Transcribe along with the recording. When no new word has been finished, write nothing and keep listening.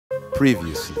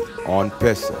Previously on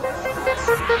PESA.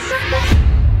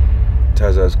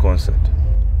 Tirzah's concert.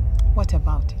 What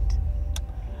about it?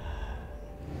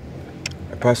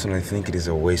 I personally think it is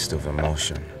a waste of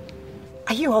emotion.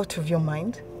 Are you out of your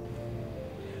mind?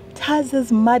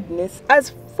 Tirzah's madness,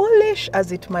 as foolish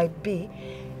as it might be,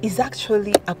 is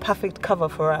actually a perfect cover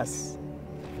for us.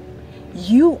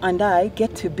 You and I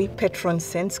get to be patron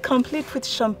saints, complete with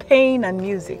champagne and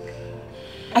music.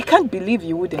 I can't believe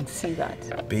you wouldn't see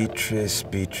that.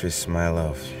 Beatrice, my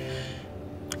love.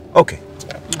 Okay.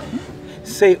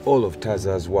 Say all of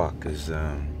Tirzah's work is,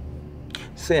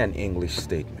 say an English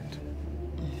statement.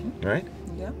 Right?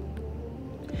 Yeah.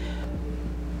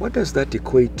 What does that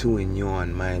equate to in your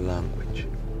and my language?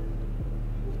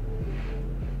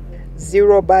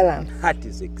 Zero balance. That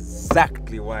is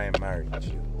exactly why I married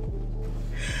you.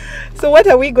 So what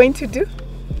are we going to do?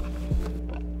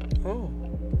 Oh,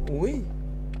 we.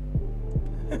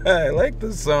 I like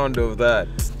the sound of that.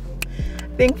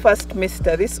 Think fast,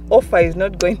 mister. This offer is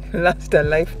not going to last a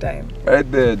lifetime.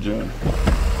 Right there, John.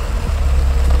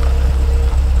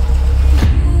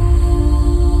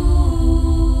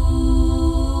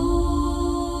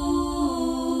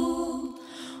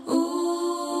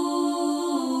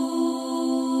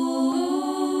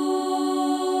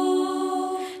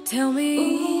 Tell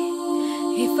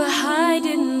me if I hide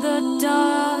in the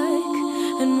dark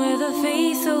and wear the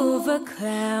face of a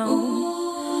clown,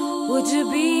 would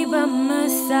you be by my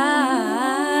side?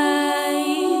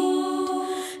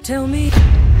 Tell me.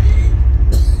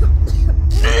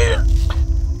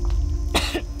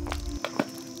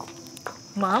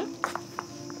 Mom?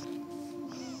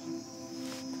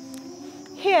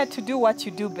 Here to do what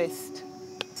you do best.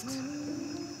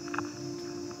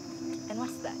 And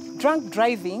what's that? Drunk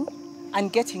driving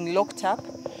and getting locked up,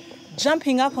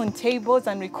 jumping up on tables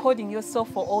and recording yourself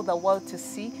for all the world to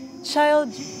see.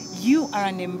 Child, you are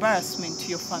an embarrassment to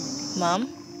your family. Mom,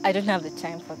 I don't have the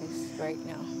time for this right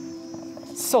now.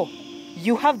 So,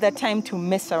 you have the time to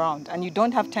mess around and you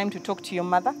don't have time to talk to your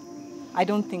mother? I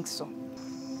don't think so.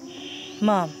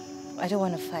 Mom, I don't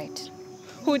want to fight.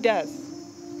 Who does?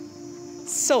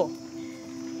 So,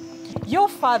 your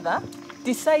father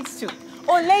decides to...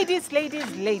 Oh, ladies.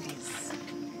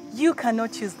 You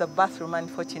cannot use the bathroom,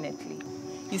 unfortunately.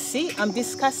 You see, I'm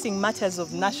discussing matters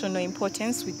of national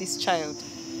importance with this child.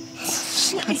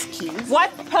 Excuse?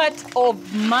 What part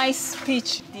of my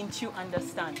speech didn't you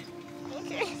understand?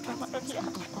 Okay.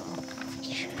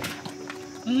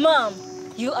 Mom,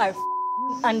 you are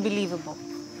unbelievable.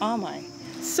 Am I?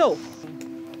 So,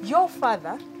 your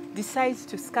father decides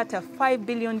to scatter $5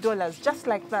 billion just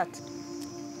like that.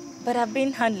 But I've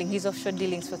been handling his offshore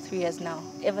dealings for 3 years now,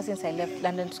 ever since I left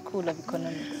London School of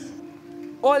Economics.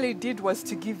 All he did was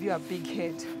to give you a big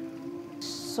head.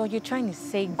 So you're trying to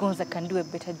say Gonza can do a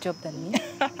better job than me?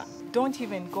 Don't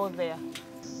even go there.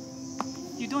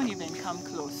 You don't even come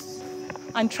close.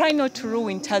 And try not to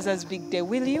ruin Tirzah's big day,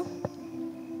 will you?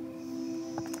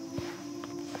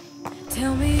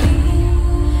 Tell me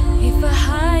if I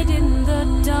hide in the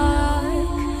dark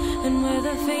and wear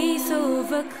the face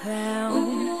of a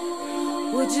clown,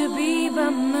 would you be by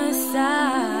my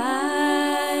side?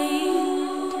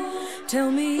 Tell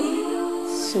me.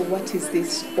 So what is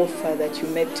this offer that you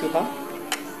made to her?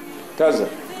 Tirzah,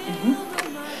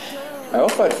 I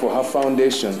offered for her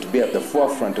foundation to be at the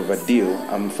forefront of a deal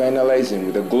I'm finalizing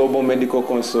with a global medical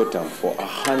consultant for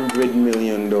 $100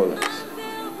 million.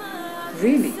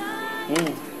 Really?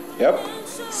 Yep.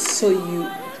 So you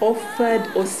offered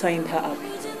or signed her up?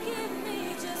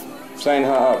 Sign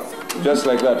her up, just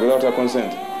like that, without her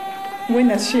consent. When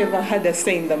has she ever had a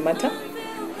say in the matter?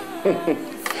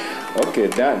 Okay,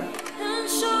 done.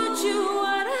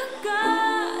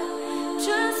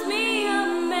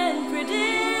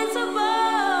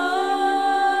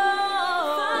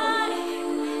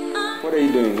 What are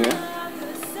you doing here?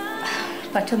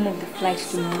 But to move the flight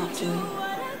tomorrow afternoon.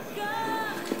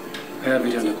 I have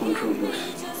it under control, boss.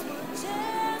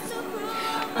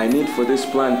 I need for this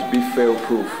plan to be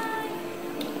fail-proof.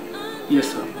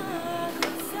 Yes, sir.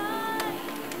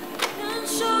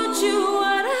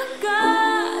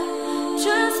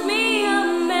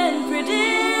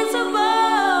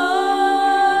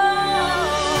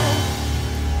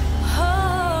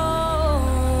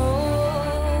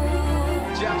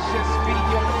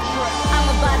 I'm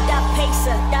about that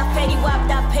PESA, that petty wop,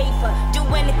 that paper. Do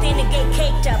anything to get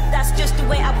caked up. That's just the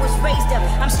way I was raised up.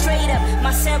 I'm straight up.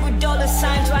 My several dollar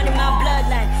signs running my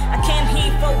bloodline. I came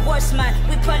here for worse, man.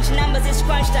 We punch numbers, it's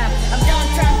crunch time. I'm done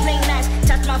trying to play nice.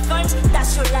 Touch my funds,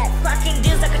 that's your life. Cracking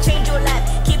deals that could change your life.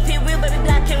 Keep it real, baby,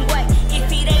 black and white.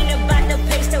 If it ain't about the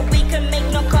pace that we can make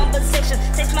no conversation.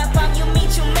 Taste my palm, you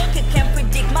meet, you make it. Can't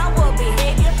predict my world.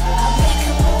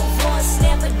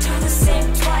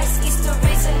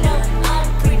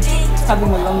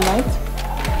 Having a long night?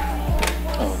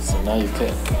 Oh, so now you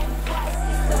can.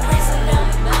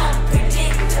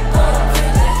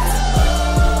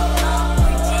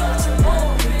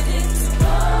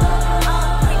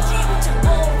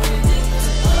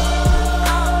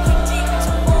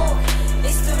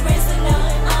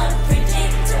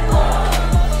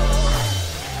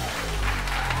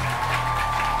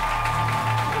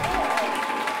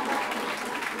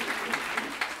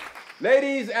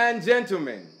 Ladies and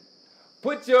gentlemen,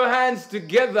 put your hands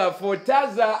together for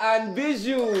Tirzah and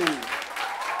Bijou.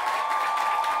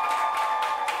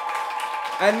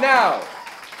 And now,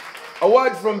 a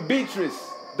word from Beatrice,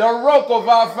 the rock of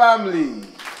our family.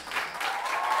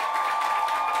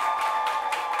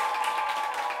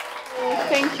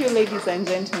 Thank you, ladies and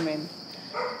gentlemen.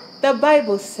 The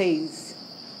Bible says,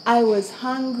 I was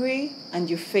hungry and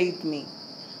you fed me.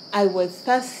 I was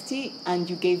thirsty and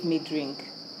you gave me drink.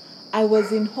 I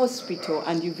was in hospital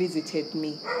and you visited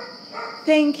me.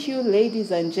 Thank you,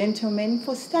 ladies and gentlemen,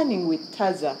 for standing with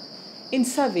Tirzah in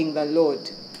serving the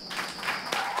Lord.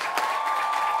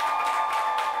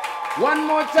 One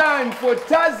more time for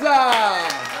Tirzah.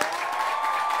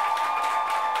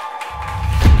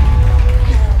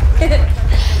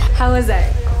 How was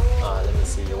I? Let me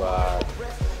see, you are...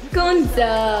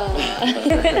 Gonza!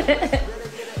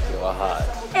 You are hot.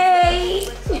 Hey!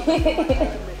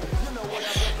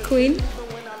 Queen,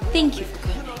 thank you for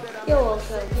coming. You're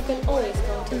welcome. You can always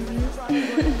count on me.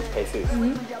 Hey sis,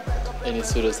 any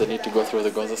students that need to go through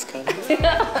the Gonza scan?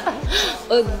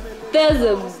 Oh, there's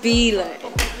a beeline.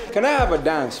 Can I have a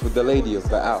dance with the lady of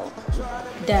the hour?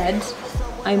 Dad,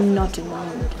 I'm not in the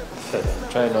mood.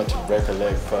 Try not to break a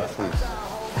leg first.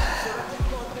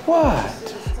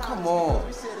 What? Come on.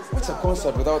 What's a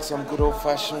concert without some good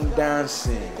old-fashioned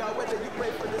dancing? Come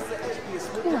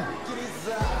on.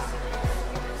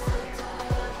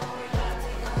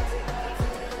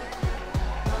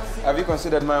 Have you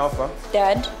considered my offer?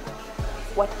 Dad,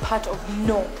 what part of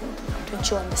no don't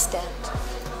you understand?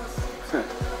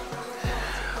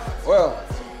 Well,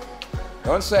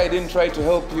 don't say I didn't try to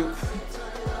help you.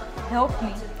 Help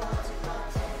me?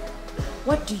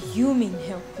 What do you mean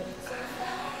help me?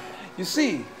 You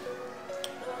see,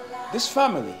 this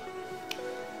family,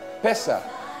 PESA,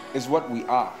 is what we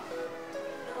are.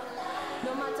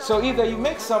 So either you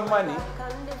make some money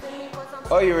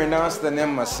or you renounce the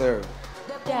name Maseru.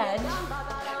 Dad?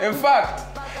 In fact,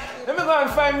 let me go and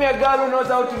find me a girl who knows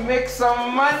how to make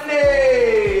some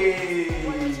money.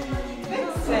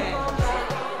 Makes sense.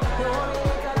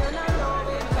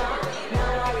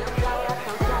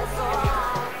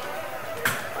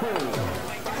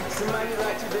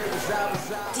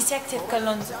 Detective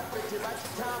Kalonzo,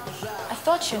 I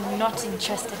thought you're not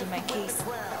interested in my case.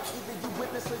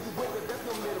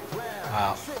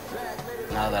 Wow.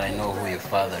 Now that I know who your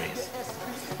father is,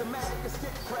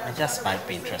 I just might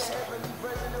be interested.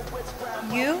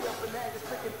 You?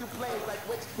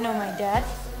 No, my dad?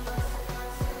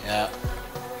 Yeah,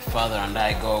 father and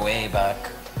I go way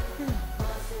back.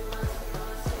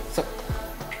 So,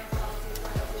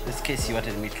 this case you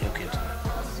wanted me to look into?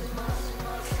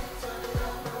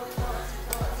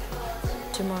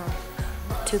 Tomorrow,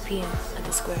 2 p.m. at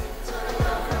the square.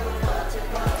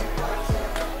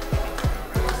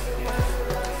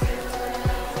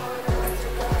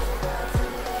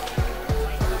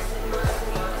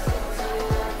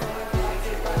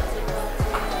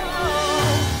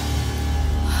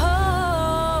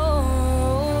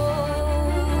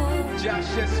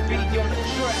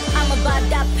 I'm about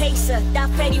that PESA, that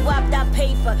Fetty Wap, that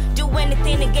paper. Do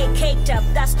anything to get caked up.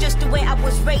 That's just the way I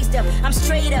was raised up. I'm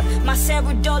straight up, my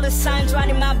several dollar signs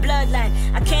running my bloodline.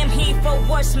 I came here for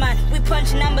worse, man. We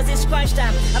punch numbers, it's crunch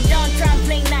time. I'm done trying to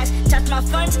play nice. Touch my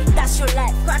funds, that's your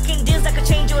life. Cracking deals that could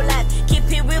change your life.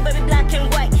 Keep it real, baby, black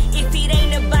and white. If it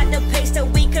ain't about the PESA,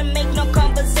 we